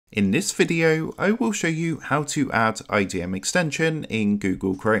In this video, I will show you how to add IDM extension in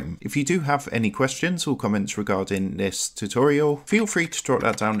Google Chrome. If you do have any questions or comments regarding this tutorial, feel free to drop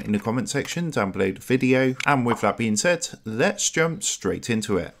that down in the comment section down below the video. And with that being said, let's jump straight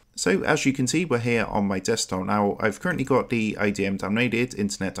into it. So as you can see, we're here on my desktop now. I've currently got the IDM downloaded,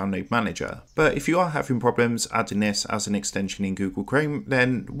 Internet Download Manager. But if you are having problems adding this as an extension in Google Chrome,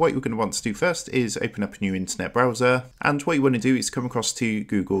 then what you're going to want to do first is open up a new internet browser. And what you want to do is come across to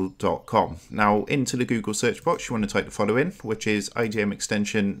google.com. Now into the Google search box, you want to type the following, which is IDM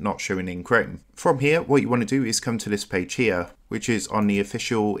extension not showing in Chrome. From here, what you want to do is come to this page here, which is on the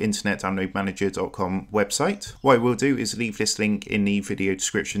official internetdownloadmanager.com website. What I will do is leave this link in the video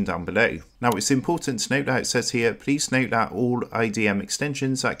description down below. Now it's important to note that it says here, please note that all IDM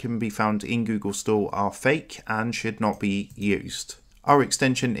extensions that can be found in Google Store are fake and should not be used. Our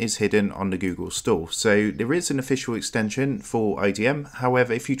extension is hidden on the Google Store, so there is an official extension for IDM.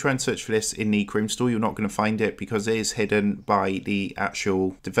 However, if you try and search for this in the Chrome Store, you're not going to find it because it is hidden by the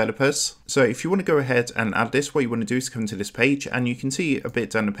actual developers. So if you want to go ahead and add this, what you want to do is come to this page, and you can see a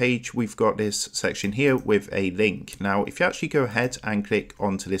bit down the page, we've got this section here with a link. Now, if you actually go ahead and click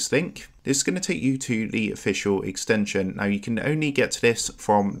onto this link, this is going to take you to the official extension. Now you can only get to this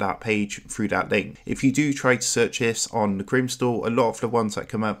from that page through that link. If you do try to search this on the Chrome Store, a lot of the ones that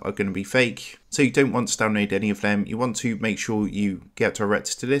come up are going to be fake. So you don't want to download any of them. You want to make sure you get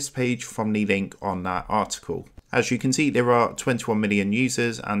directed to this page from the link on that article. As you can see, there are 21 million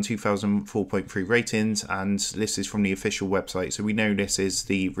users and 2004.3 ratings, and this is from the official website, so we know this is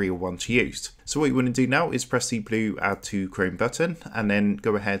the real one to use. So what you want to do now is press the blue Add to Chrome button, and then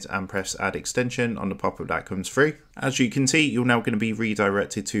go ahead and press Add Extension on the pop-up that comes through. As you can see, you're now going to be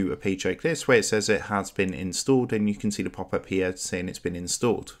redirected to a page like this where it says it has been installed, and you can see the pop-up here saying it's been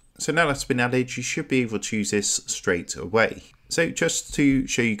installed. So now that's been added, you should be able to use this straight away. So just to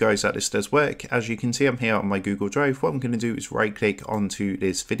show you guys that this does work, as you can see, I'm here on my Google Drive. What I'm going to do is right click onto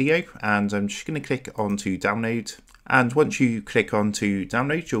this video, and I'm just going to click onto download. And once you click onto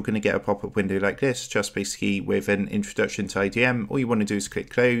download, you're going to get a pop-up window like this, just basically with an introduction to IDM. All you want to do is click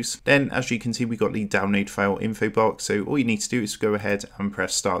close. Then as you can see, we got the download file info box. So all you need to do is go ahead and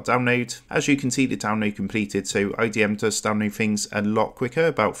press start download. As you can see, the download completed. So IDM does download things a lot quicker,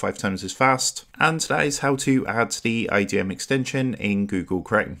 about 5 times as fast. And that is how to add the IDM extension in Google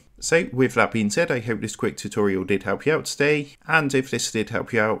Chrome. So with that being said, I hope this quick tutorial did help you out today, and if this did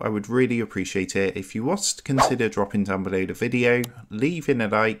help you out, I would really appreciate it if you was to consider dropping down below the video, leaving a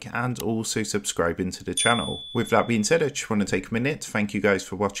like, and also subscribing to the channel. With that being said, I just want to take a minute to thank you guys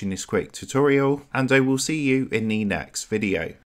for watching this quick tutorial, and I will see you in the next video.